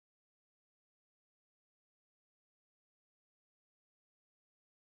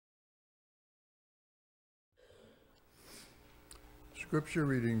Scripture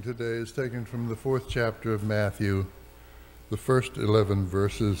reading today is taken from the 4th chapter of Matthew, the first 11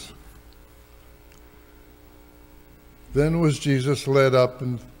 verses. Then was Jesus led up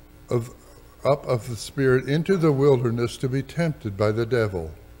of the Spirit into the wilderness to be tempted by the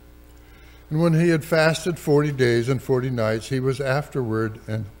devil. And when he had fasted 40 days and 40 nights, he was afterward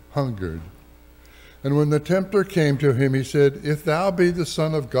and hungered. And when the tempter came to him, he said, "If thou be the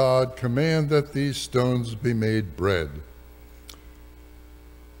Son of God, command that these stones be made bread."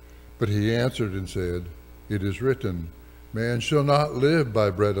 But he answered and said, "It is written, Man shall not live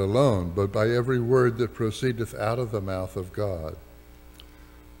by bread alone, but by every word that proceedeth out of the mouth of God."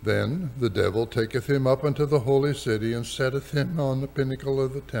 Then the devil taketh him up into the holy city, and setteth him on the pinnacle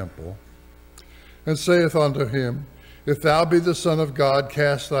of the temple, and saith unto him, "If thou be the Son of God,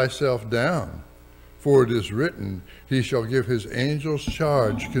 cast thyself down. For it is written, He shall give his angels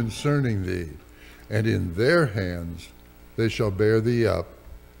charge concerning thee, and in their hands they shall bear thee up,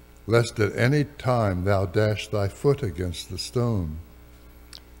 lest at any time thou dash thy foot against the stone."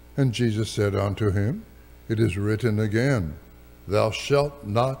 And Jesus said unto him, "It is written again, Thou shalt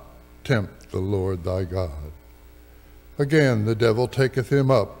not tempt the Lord thy God." Again the devil taketh him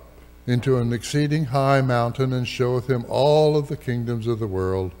up into an exceeding high mountain, and showeth him all of the kingdoms of the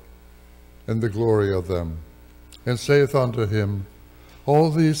world, and the glory of them, and saith unto him, "All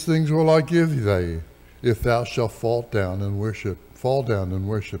these things will I give thee, if thou shalt fall down and worship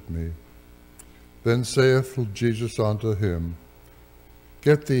me." Then saith Jesus unto him,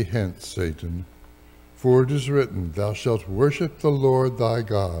 "Get thee hence, Satan, for it is written, Thou shalt worship the Lord thy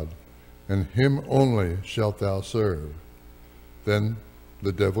God, and him only shalt thou serve." Then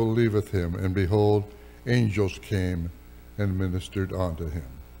the devil leaveth him, and behold, angels came and ministered unto him.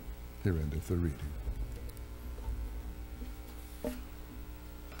 Here endeth the reading.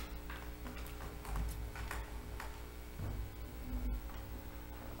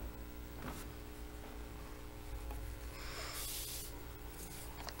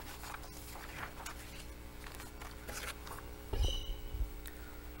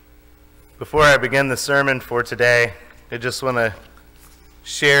 Before I begin the sermon for today, I just want to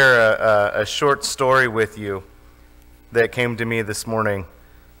share a short story with you that came to me this morning.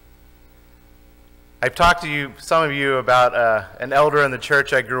 I've talked to some of you about an elder in the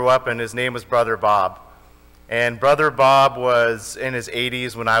church I grew up in. His name was Brother Bob. And Brother Bob was in his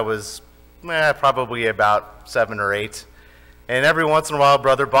 80s when I was probably about 7 or 8. And every once in a while,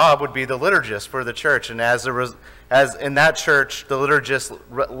 Brother Bob would be the liturgist for the church. And as in that church, the liturgist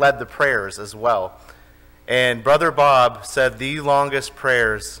led the prayers as well. And Brother Bob said the longest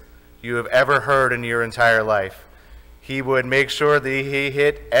prayers you have ever heard in your entire life. He would make sure that he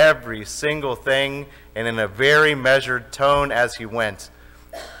hit every single thing and in a very measured tone as he went.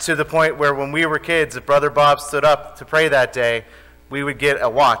 To the point where when we were kids, if Brother Bob stood up to pray that day, we would get a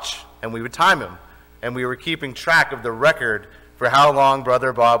watch and we would time him. And we were keeping track of the record for how long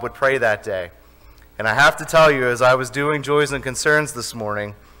Brother Bob would pray that day. And I have to tell you, as I was doing Joys and Concerns this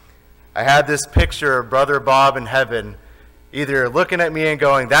morning, I had this picture of Brother Bob in heaven, either looking at me and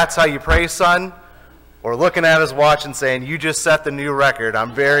going, "That's how you pray, son," or looking at his watch and saying, "You just set the new record.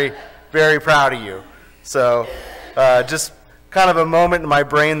 I'm very, very proud of you." So just kind of a moment in my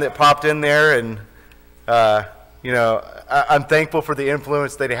brain that popped in there, and I'm thankful for the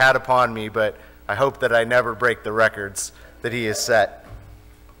influence that he had upon me, but I hope that I never break the records that he has set.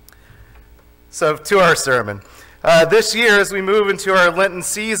 So to our sermon. This year, as we move into our Lenten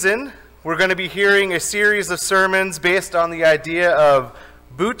season, we're going to be hearing a series of sermons based on the idea of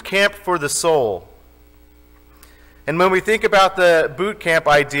boot camp for the soul. And when we think about the boot camp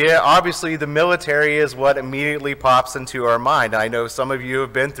idea, obviously the military is what immediately pops into our mind. I know some of you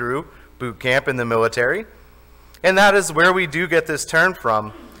have been through boot camp in the military, and that is where we do get this term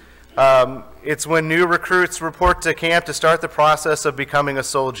from. It's when new recruits report to camp to start the process of becoming a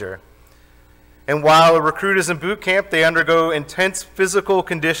soldier. And while a recruit is in boot camp, they undergo intense physical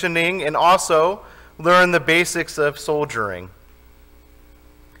conditioning and also learn the basics of soldiering.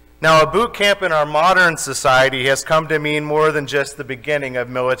 Now, a boot camp in our modern society has come to mean more than just the beginning of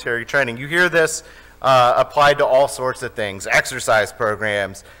military training. You hear this applied to all sorts of things: exercise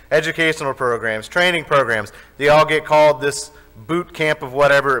programs, educational programs, training programs. They all get called this boot camp of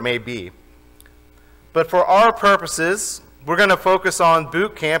whatever it may be. But for our purposes, we're going to focus on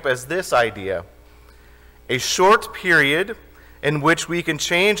boot camp as this idea: a short period in which we can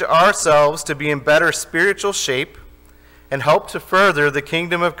change ourselves to be in better spiritual shape and help to further the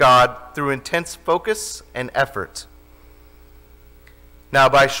kingdom of God through intense focus and effort. Now,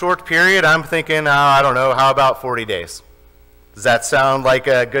 by short period, I'm thinking, I don't know, how about 40 days? Does that sound like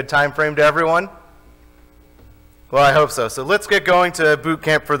a good time frame to everyone? Well, I hope so. So let's get going to Boot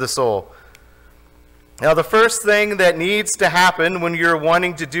Camp for the Soul. Now, the first thing that needs to happen when you're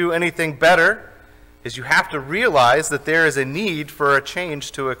wanting to do anything better is you have to realize that there is a need for a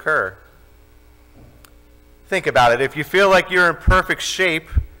change to occur. Think about it. If you feel like you're in perfect shape,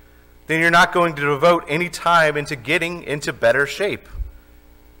 then you're not going to devote any time into getting into better shape.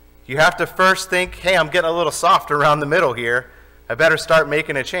 You have to first think, hey, I'm getting a little soft around the middle here. I better start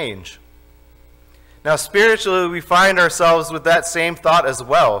making a change. Now, spiritually, we find ourselves with that same thought as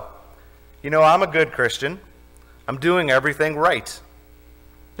well. You know, I'm a good Christian. I'm doing everything right.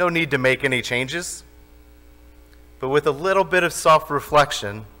 No need to make any changes. But with a little bit of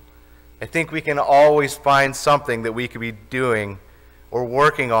self-reflection, I think we can always find something that we could be doing or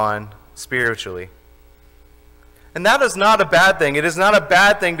working on spiritually. And that is not a bad thing. It is not a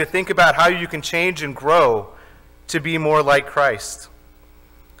bad thing to think about how you can change and grow to be more like Christ.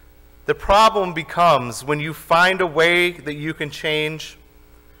 The problem becomes when you find a way that you can change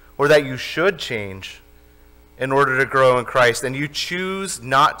or that you should change in order to grow in Christ, and you choose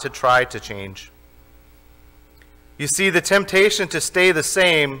not to try to change. You see, the temptation to stay the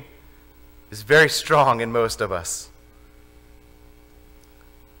same is very strong in most of us.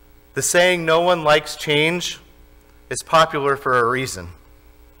 The saying, "No one likes change," is popular for a reason.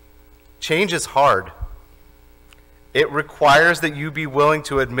 Change is hard. It requires that you be willing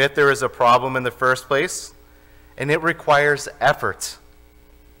to admit there is a problem in the first place, and it requires effort.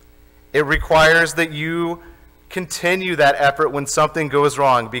 It requires that you continue that effort when something goes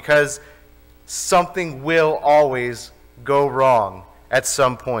wrong, because something will always go wrong at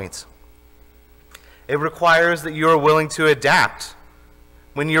some point. It requires that you are willing to adapt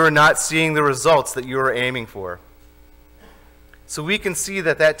when you are not seeing the results that you are aiming for. So we can see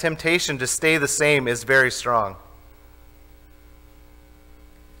that that temptation to stay the same is very strong.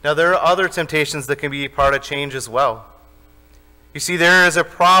 Now, there are other temptations that can be part of change as well. You see, there is a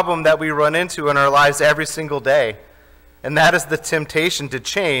problem that we run into in our lives every single day, and that is the temptation to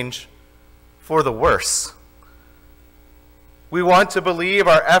change for the worse. We want to believe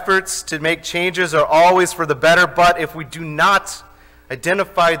our efforts to make changes are always for the better, but if we do not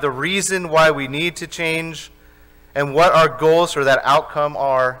identify the reason why we need to change and what our goals for that outcome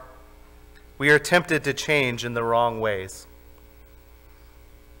are, we are tempted to change in the wrong ways.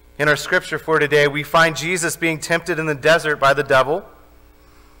 In our scripture for today, we find Jesus being tempted in the desert by the devil.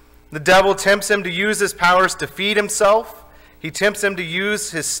 The devil tempts him to use his powers to feed himself. He tempts him to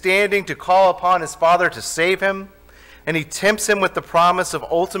use his standing to call upon his Father to save him. And he tempts him with the promise of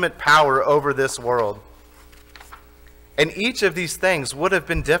ultimate power over this world. And each of these things would have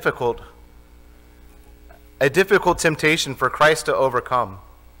been difficult, a difficult temptation for Christ to overcome.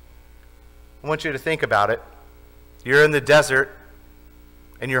 I want you to think about it. You're in the desert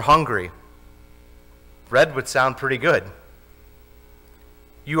and you're hungry. Bread would sound pretty good.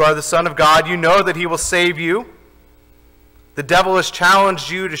 You are the Son of God. You know that he will save you. The devil has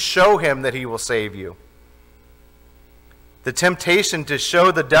challenged you to show him that he will save you. The temptation to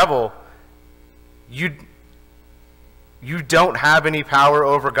show the devil you don't have any power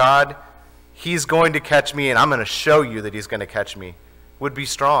over God, he's going to catch me and I'm going to show you that he's going to catch me, would be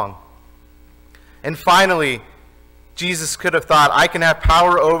strong. And finally, Jesus could have thought, I can have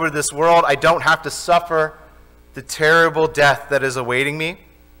power over this world. I don't have to suffer the terrible death that is awaiting me.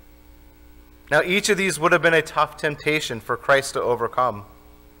 Now, each of these would have been a tough temptation for Christ to overcome.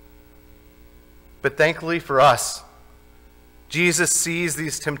 But thankfully for us, Jesus sees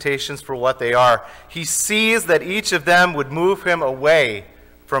these temptations for what they are. He sees that each of them would move him away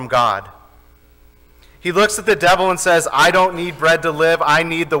from God. He looks at the devil and says, I don't need bread to live. I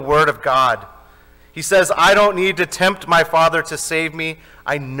need the word of God. He says, I don't need to tempt my Father to save me.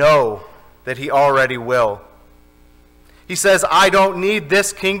 I know that he already will. He says, I don't need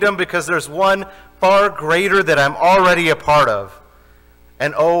this kingdom because there's one far greater that I'm already a part of.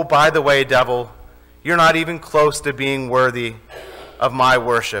 And oh, by the way, devil, you're not even close to being worthy of my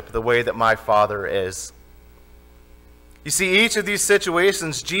worship the way that my Father is. You see, each of these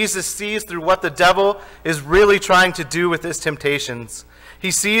situations, Jesus sees through what the devil is really trying to do with his temptations. He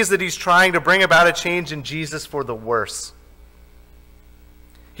sees that he's trying to bring about a change in Jesus for the worse.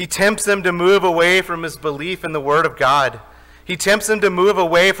 He tempts him to move away from his belief in the Word of God. He tempts him to move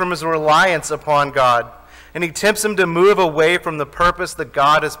away from his reliance upon God. And he tempts him to move away from the purpose that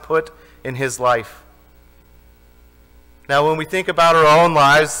God has put in his life. Now, when we think about our own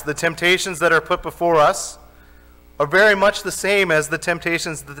lives, the temptations that are put before us are very much the same as the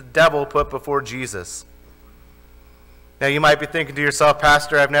temptations that the devil put before Jesus. Now, you might be thinking to yourself,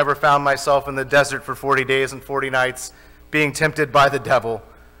 Pastor, I've never found myself in the desert for 40 days and 40 nights being tempted by the devil.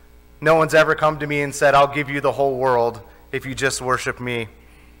 no one's ever come to me and said, I'll give you the whole world if you just worship me.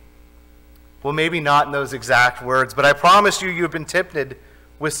 Well, maybe not in those exact words, but I promise you, you've been tempted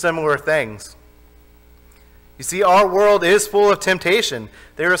with similar things. You see, our world is full of temptation.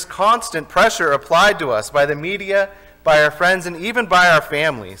 There is constant pressure applied to us by the media, by our friends, and even by our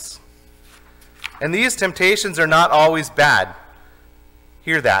families. And these temptations are not always bad.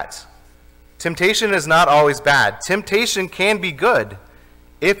 Hear that. Temptation is not always bad. Temptation can be good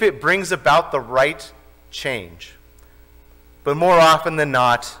if it brings about the right change. But more often than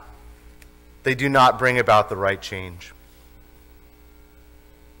not, they do not bring about the right change.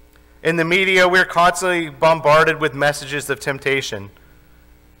 In the media, we're constantly bombarded with messages of temptation.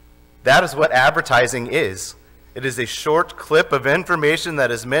 That is what advertising is. It is a short clip of information that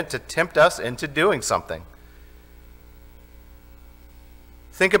is meant to tempt us into doing something.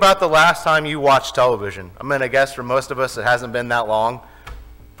 Think about the last time you watched television. I'm going to guess for most of us it hasn't been that long.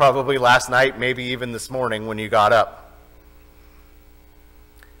 Probably last night, maybe even this morning when you got up.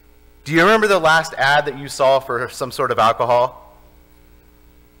 Do you remember the last ad that you saw for some sort of alcohol?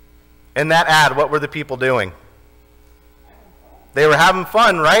 In that ad, what were the people doing? They were having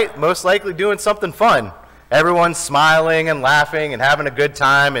fun, right? Most likely doing something fun. Everyone's smiling and laughing and having a good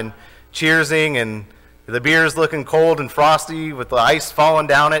time and cheersing, and the beer's looking cold and frosty with the ice falling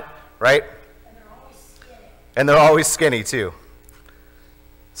down it, right? And they're always skinny. And they're always skinny too.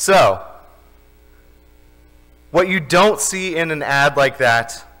 So, what you don't see in an ad like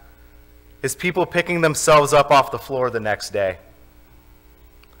that is people picking themselves up off the floor the next day.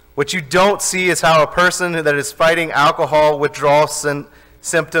 What you don't see is how a person that is fighting alcohol withdrawal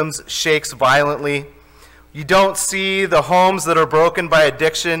symptoms shakes violently. You don't see the homes that are broken by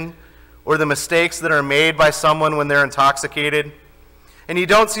addiction or the mistakes that are made by someone when they're intoxicated. And you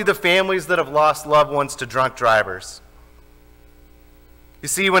don't see the families that have lost loved ones to drunk drivers. You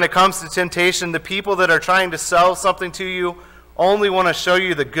see, when it comes to temptation, the people that are trying to sell something to you only want to show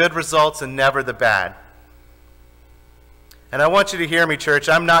you the good results and never the bad. And I want you to hear me, church.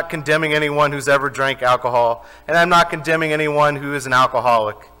 I'm not condemning anyone who's ever drank alcohol, and I'm not condemning anyone who is an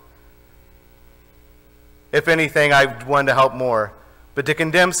alcoholic. If anything, I want to help more. But to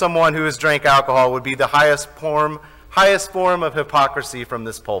condemn someone who has drank alcohol would be the highest form of hypocrisy from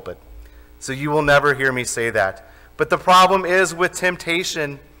this pulpit. So you will never hear me say that. But the problem is with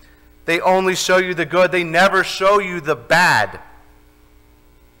temptation, they only show you the good. They never show you the bad.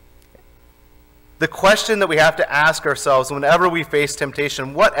 The question that we have to ask ourselves whenever we face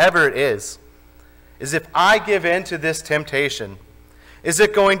temptation, whatever it is if I give in to this temptation, is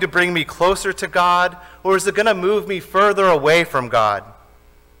it going to bring me closer to God, or is it going to move me further away from God?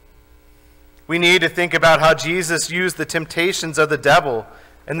 We need to think about how Jesus used the temptations of the devil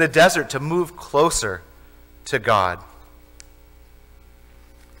in the desert to move closer to God.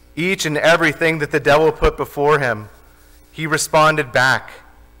 Each and everything that the devil put before him, he responded back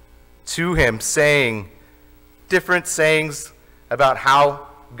to him, saying different sayings about how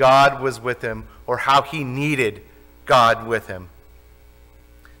God was with him or how he needed God with him.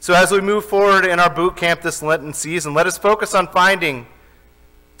 So as we move forward in our boot camp this Lenten season, let us focus on finding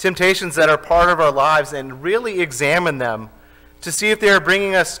temptations that are part of our lives and really examine them to see if they are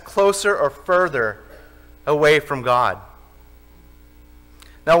bringing us closer or further away from God.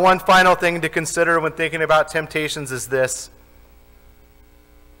 Now, one final thing to consider when thinking about temptations is this.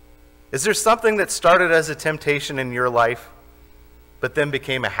 Is there something that started as a temptation in your life, but then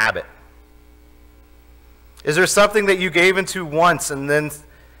became a habit? Is there something that you gave into once and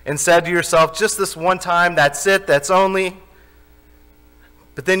said to yourself, just this one time, that's it, that's only,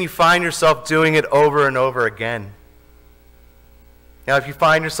 but then you find yourself doing it over and over again? Now, if you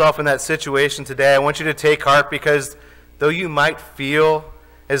find yourself in that situation today, I want you to take heart, because though you might feel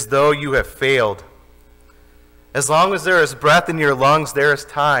as though you have failed, as long as there is breath in your lungs, there is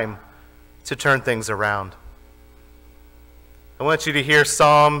time to turn things around. I want you to hear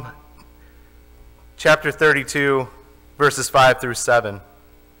Psalm chapter 32, verses 5 through 7.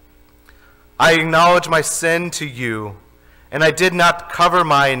 I acknowledge my sin to you, and I did not cover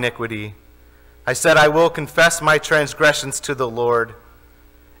my iniquity. I said, I will confess my transgressions to the Lord,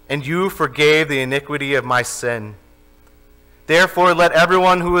 and you forgave the iniquity of my sin. Therefore, let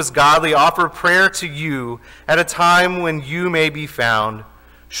everyone who is godly offer prayer to you at a time when you may be found.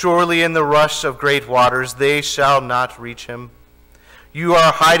 Surely in the rush of great waters they shall not reach him. You are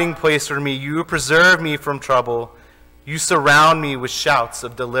a hiding place for me. You preserve me from trouble. You surround me with shouts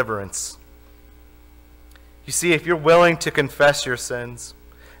of deliverance. You see, if you're willing to confess your sins,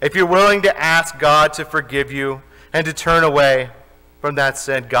 if you're willing to ask God to forgive you and to turn away from that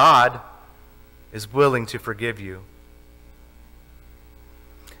sin, God is willing to forgive you.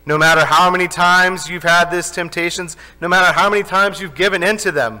 No matter how many times you've had these temptations, no matter how many times you've given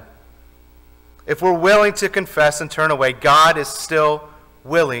into them, if we're willing to confess and turn away, God is still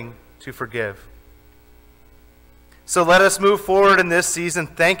willing to forgive. So let us move forward in this season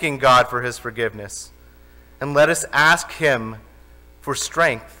thanking God for his forgiveness. And let us ask him for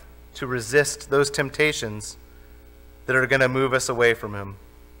strength to resist those temptations that are going to move us away from him.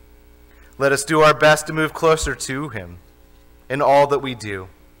 Let us do our best to move closer to him in all that we do.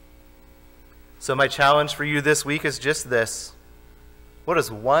 So my challenge for you this week is just this. What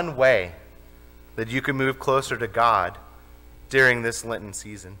is one way that you can move closer to God during this Lenten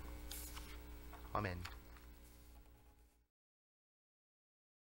season? Amen.